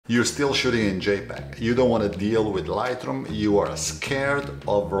You're still shooting in JPEG. You don't want to deal with Lightroom. You are scared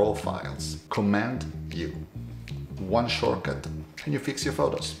of RAW files. Command U. One shortcut and you fix your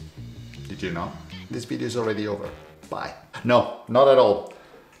photos. Did you know? This video is already over. Bye. No, not at all.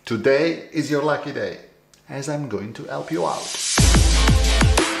 Today is your lucky day, as I'm going to help you out.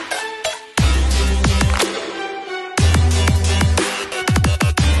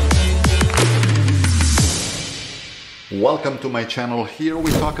 Welcome to my channel. Here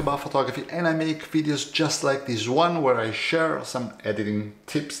we talk about photography and I make videos just like this one where I share some editing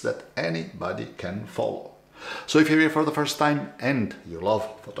tips that anybody can follow. So if you're here for the first time and you love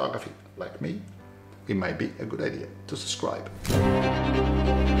photography like me, it might be a good idea to subscribe.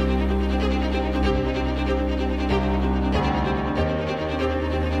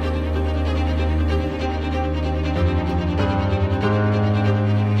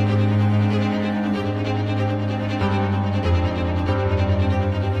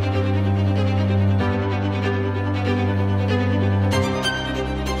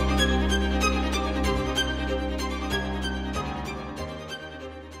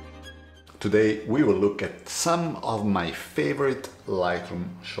 Today we will look at some of my favorite Lightroom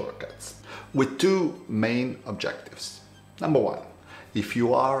shortcuts with two main objectives. Number one, if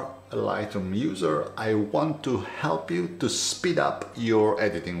you are a Lightroom user, I want to help you to speed up your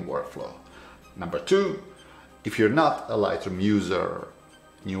editing workflow. Number two, if you're not a Lightroom user,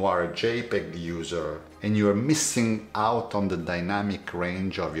 you are a JPEG user and you are missing out on the dynamic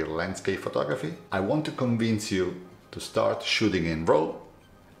range of your landscape photography, I want to convince you to start shooting in RAW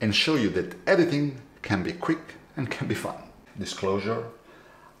and show you that editing can be quick and can be fun. Disclosure,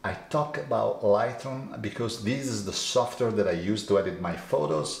 I talk about Lightroom because this is the software that I use to edit my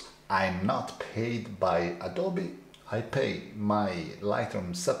photos. I'm not paid by Adobe. I pay my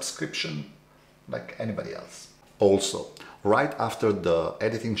Lightroom subscription like anybody else. Also, right after the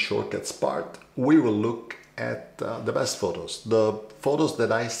editing shortcuts part, we will look at the best photos. The photos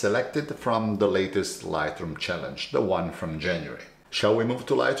that I selected from the latest Lightroom challenge, the one from January. Shall we move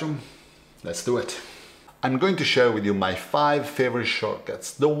to Lightroom? Let's do it. I'm going to share with you my 5 favorite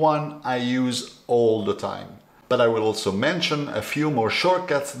shortcuts, the one I use all the time. But I will also mention a few more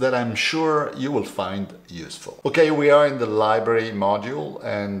shortcuts that I'm sure you will find useful. Okay, we are in the library module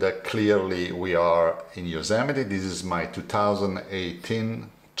and clearly we are in Yosemite. This is my 2018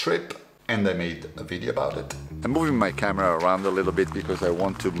 trip and I made a video about it. I'm moving my camera around a little bit because I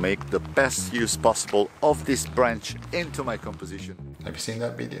want to make the best use possible of this branch into my composition. Have you seen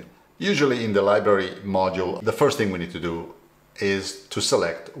that video? Usually in the library module, the first thing we need to do is to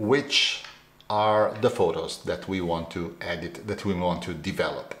select which are the photos that we want to edit, that we want to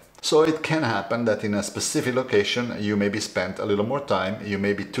develop. So it can happen that in a specific location you maybe spent a little more time, you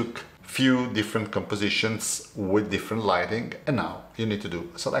maybe took few different compositions with different lighting and now you need to do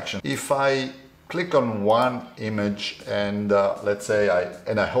a selection. If I click on one image and let's say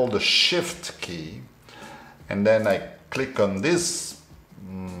I hold the shift key and then I click on this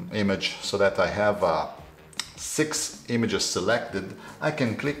image so that I have 6 images selected, I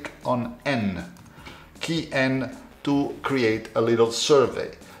can click on N, key N, to create a little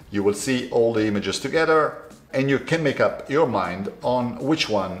survey. You will see all the images together and you can make up your mind on which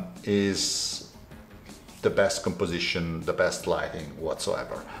one is the best composition, the best lighting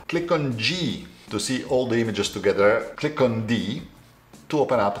whatsoever. Click on G to see all the images together. Click on D to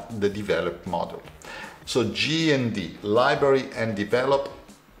open up the develop module. So G and D, library and develop,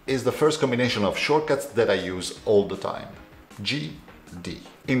 is the first combination of shortcuts that I use all the time. G, D.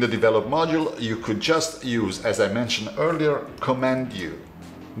 In the develop module, you could just use, as I mentioned earlier, Command U.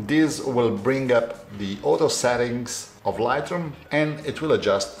 This will bring up the auto settings of Lightroom and it will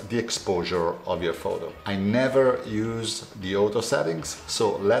adjust the exposure of your photo. I never use the auto settings,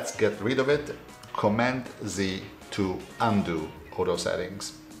 so let's get rid of it. Command Z to undo auto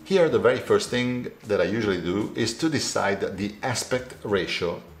settings. Here, the very first thing that I usually do is to decide the aspect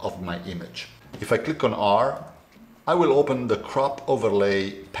ratio of my image. If I click on R, I will open the crop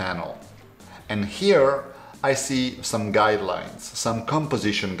overlay panel. And here I see some guidelines, some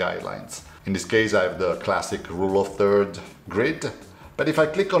composition guidelines. In this case, I have the classic rule of third grid. But if I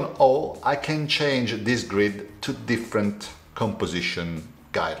click on O, I can change this grid to different composition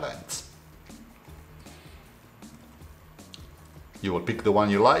guidelines. You will pick the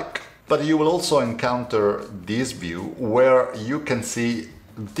one you like, but you will also encounter this view where you can see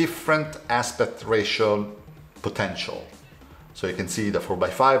different aspect ratio potential. So you can see the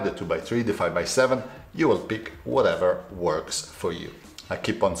 4x5, the 2x3, the 5x7. You will pick whatever works for you. I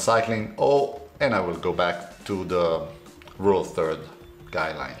keep on cycling O and I will go back to the rule of third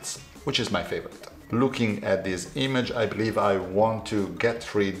guidelines, which is my favorite. Looking at this image, I believe I want to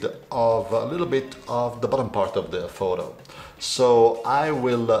get rid of a little bit of the bottom part of the photo. So I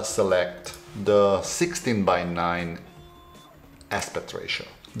will select the 16:9 aspect ratio.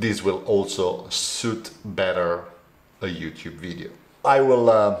 This will also suit better a YouTube video. I will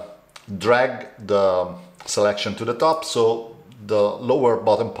drag the selection to the top so the lower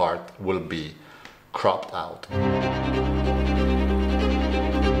bottom part will be cropped out.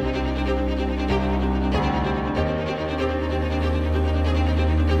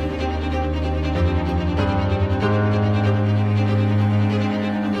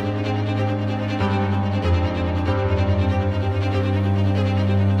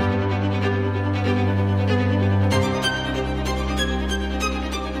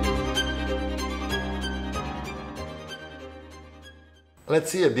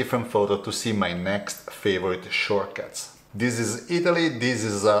 Let's see a different photo to see my next favorite shortcuts. This is Italy, this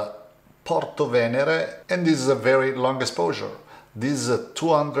is Porto Venere, and this is a very long exposure. This is a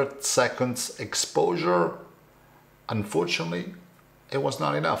 200 seconds exposure. Unfortunately, it was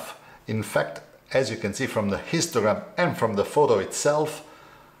not enough. In fact, as you can see from the histogram and from the photo itself,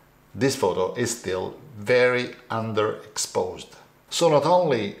 this photo is still very underexposed. So not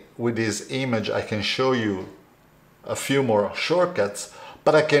only with this image I can show you a few more shortcuts,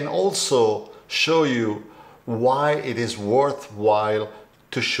 but I can also show you why it is worthwhile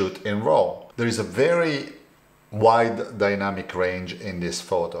to shoot in RAW. There is a very wide dynamic range in this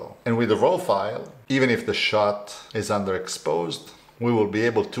photo. And with the RAW file, even if the shot is underexposed, we will be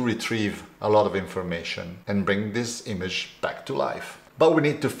able to retrieve a lot of information and bring this image back to life. But we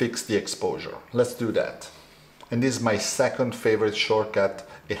need to fix the exposure. Let's do that. And this is my second favorite shortcut.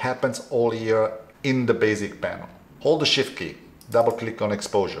 It happens all here in the basic panel. Hold the Shift key, double click on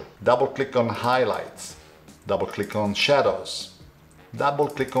exposure, double click on highlights, double click on shadows, double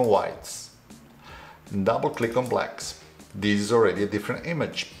click on whites, double click on blacks. This is already a different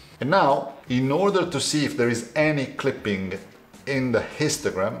image. And now, in order to see if there is any clipping in the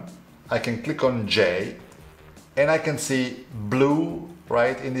histogram, I can click on J and I can see blue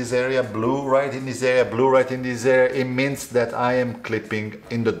right in this area, blue right in this area, blue right in this area. It means that I am clipping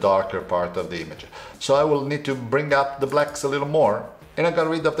in the darker part of the image. So I will need to bring up the blacks a little more and I got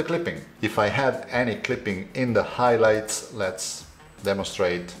rid of the clipping. If I had any clipping in the highlights, let's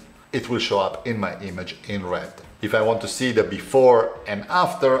demonstrate, it will show up in my image in red. If I want to see the before and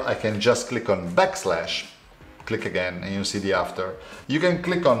after, I can just click on backslash, click again and you see the after. You can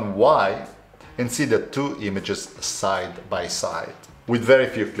click on Y and see the two images side by side. With very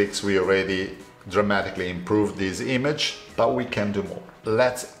few clicks we already dramatically improved this image, but we can do more.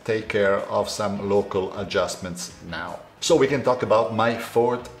 Let's take care of some local adjustments now. So we can talk about my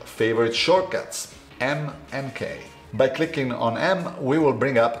fourth favorite shortcuts, M and K. By clicking on M, we will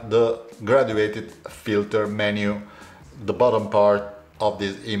bring up the graduated filter menu. The bottom part of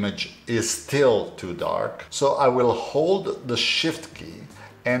this image is still too dark, so I will hold the Shift key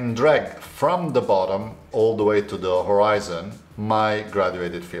and drag from the bottom all the way to the horizon my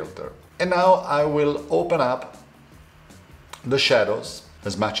graduated filter. And now I will open up the shadows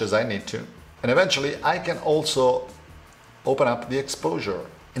as much as I need to. And eventually I can also open up the exposure.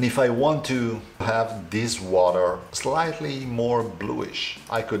 And if I want to have this water slightly more bluish,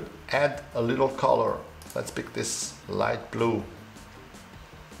 I could add a little color. Let's pick this light blue.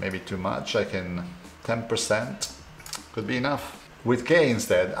 Maybe too much, I can 10%, could be enough. With K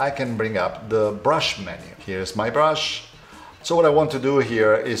instead, I can bring up the brush menu. Here's my brush. So what I want to do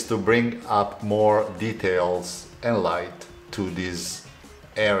here is to bring up more details and light to this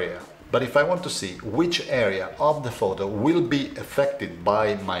area. But if I want to see which area of the photo will be affected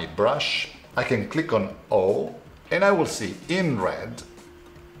by my brush, I can click on O and I will see in red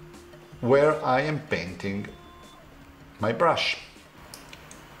where I am painting my brush.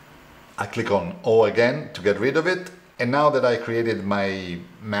 I click on O again to get rid of it. And now that I created my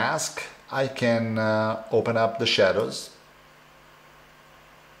mask, I can open up the shadows.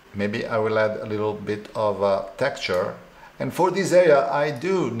 Maybe I will add a little bit of texture. And for this area, I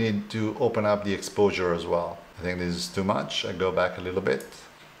do need to open up the exposure as well. I think this is too much. I go back a little bit.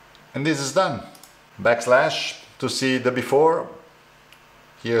 And this is done. Backslash to see the before.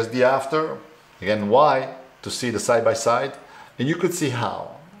 Here's the after. Again, Y to see the side by side. And you could see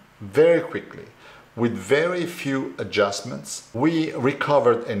how, very quickly, with very few adjustments, we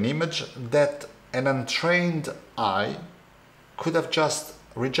recovered an image that an untrained eye could have just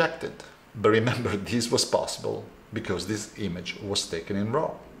rejected. But remember, this was possible because this image was taken in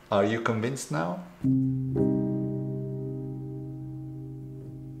RAW. Are you convinced now?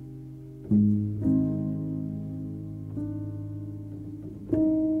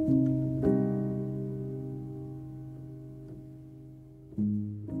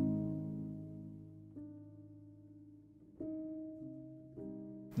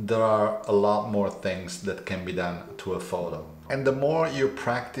 there are a lot more things that can be done to a photo. And the more you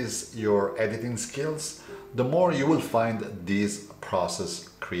practice your editing skills, the more you will find this process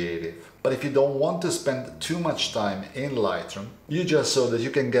creative. But if you don't want to spend too much time in Lightroom, you just so that you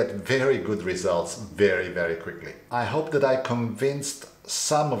can get very good results very quickly. I hope that I convinced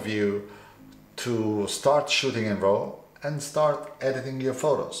some of you to start shooting in RAW and start editing your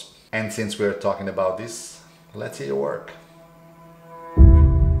photos. And since we're talking about this, let's see your work.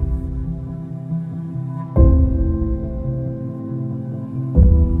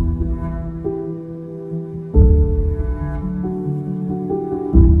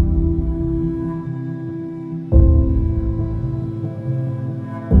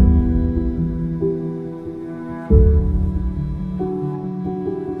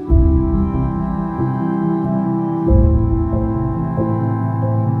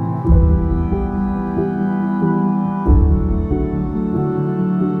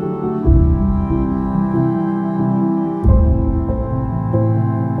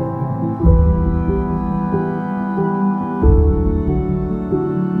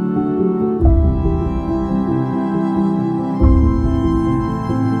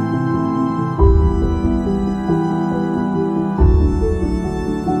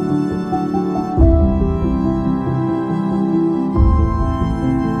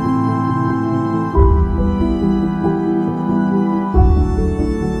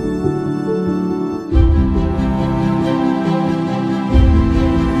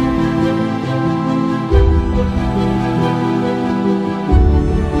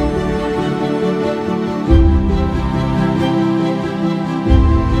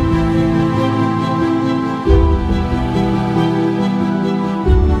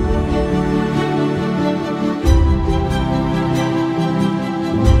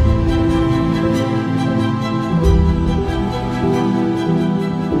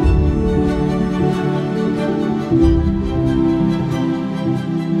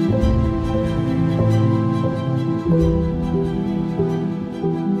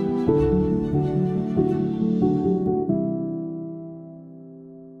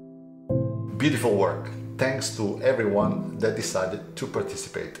 Beautiful work. Thanks to everyone that decided to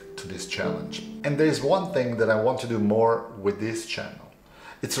participate to this challenge. And there is one thing that I want to do more with this channel.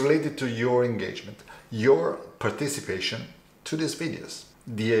 It's related to your engagement, your participation to these videos.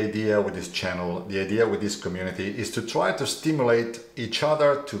 The idea with this channel, the idea with this community is to try to stimulate each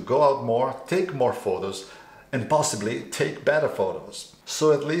other to go out more, take more photos, and possibly take better photos.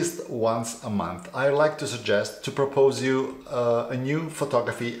 So at least once a month, I like to suggest to propose you a new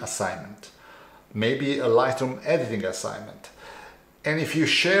photography assignment. Maybe a Lightroom editing assignment. And if you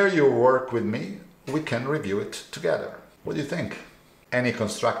share your work with me, we can review it together. What do you think? Any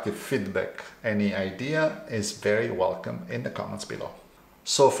constructive feedback, any idea is very welcome in the comments below.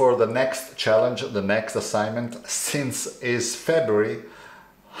 So for the next challenge, the next assignment, since it's February,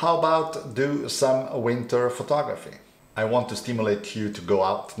 how about do some winter photography? I want to stimulate you to go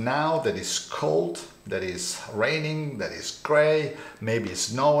out now that is cold, that is raining, that is gray, maybe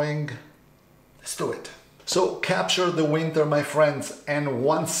snowing. Let's do it. So capture the winter, my friends, and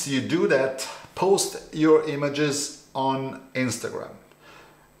once you do that, post your images on Instagram.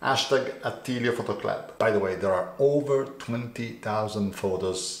 Hashtag Attilio Photo Club. By the way, there are over 20,000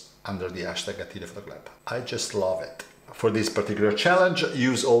 photos under the hashtag Attilio Photo Club. I just love it. For this particular challenge,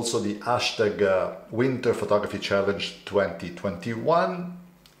 use also the hashtag Winter Photography Challenge 2021.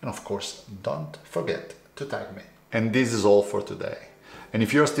 And of course, don't forget to tag me. And this is all for today. And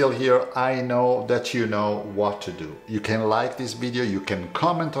if you're still here, I know that you know what to do. You can like this video, you can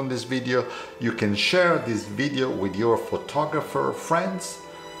comment on this video, you can share this video with your photographer friends,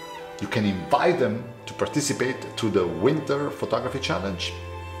 you can invite them to participate to the Winter Photography Challenge.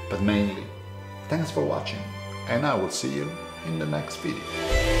 But mainly, thanks for watching, and I will see you in the next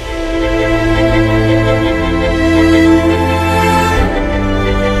video.